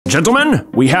Gentlemen,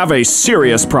 we have a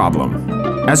serious problem.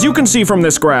 As you can see from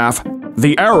this graph,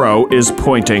 the arrow is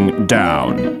pointing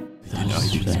down.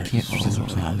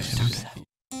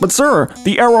 But sir,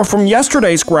 the arrow from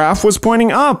yesterday's graph was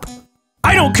pointing up.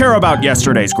 I don't care about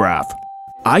yesterday's graph.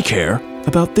 I care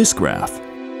about this graph.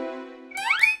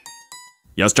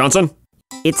 Yes, Johnson?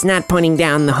 It's not pointing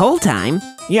down the whole time.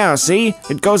 Yeah, see?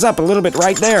 It goes up a little bit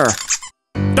right there.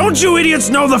 Don't you idiots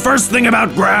know the first thing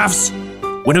about graphs?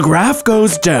 When a graph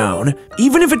goes down,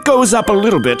 even if it goes up a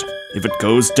little bit, if it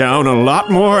goes down a lot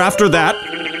more after that,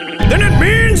 then it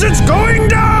means it's going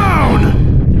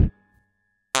down!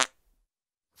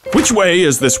 Which way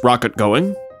is this rocket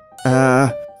going?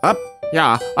 Up.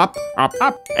 Yeah, up, up,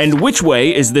 up. And which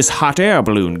way is this hot air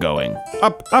balloon going?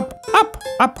 Up, up, up,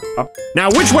 up, up. Now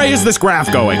which way is this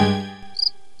graph going?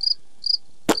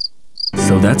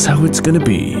 So that's how it's gonna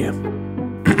be.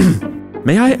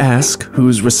 May I ask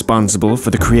who's responsible for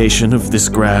the creation of this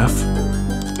graph?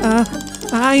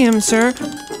 I am, sir.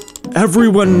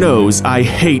 Everyone knows I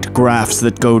hate graphs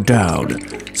that go down.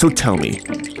 So tell me,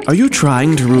 are you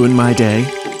trying to ruin my day?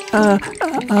 Do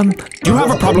you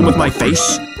have a problem with my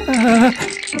face?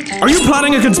 Are you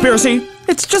plotting a conspiracy?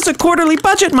 It's just a quarterly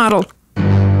budget model.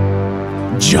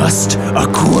 Just a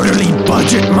quarterly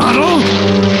budget model?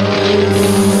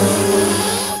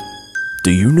 Do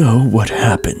you know what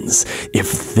happens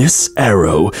if this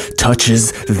arrow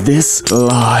touches this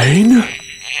line?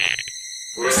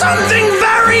 Something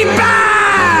very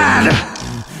bad!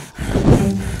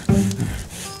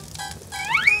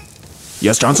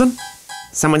 Yes, Johnson?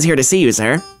 Someone's here to see you,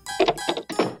 sir.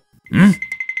 Hmm?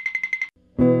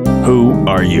 Who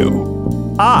are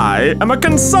you? I am a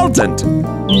consultant.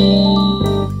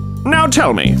 Now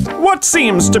tell me, what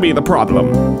seems to be the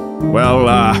problem? Well,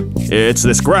 it's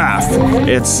this graph.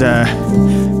 It's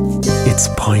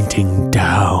pointing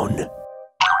down.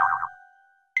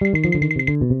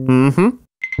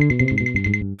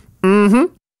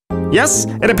 Yes,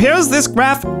 it appears this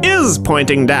graph is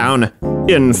pointing down,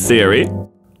 in theory.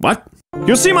 What?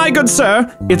 You see, my good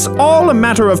sir, it's all a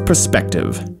matter of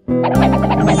perspective.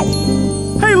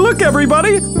 Hey, look,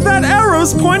 everybody! That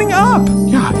arrow's pointing up!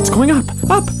 Yeah, it's going up,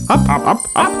 up, up, up, up,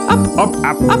 up, up, up,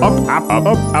 up, up, up,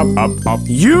 up, up, up, up.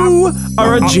 You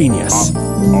are a genius.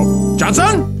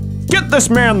 Johnson, get this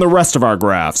man the rest of our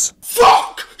graphs.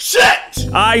 Fuck! Shit!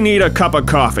 I need a cup of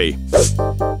coffee.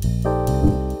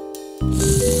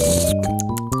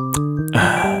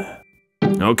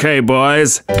 Okay,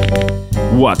 boys.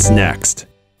 What's next?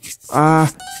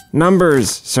 Numbers,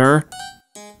 sir.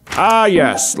 Ah,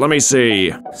 yes, let me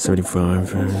see.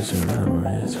 75.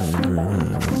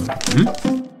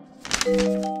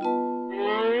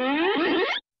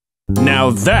 Now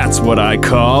that's what I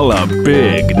call a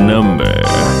big number.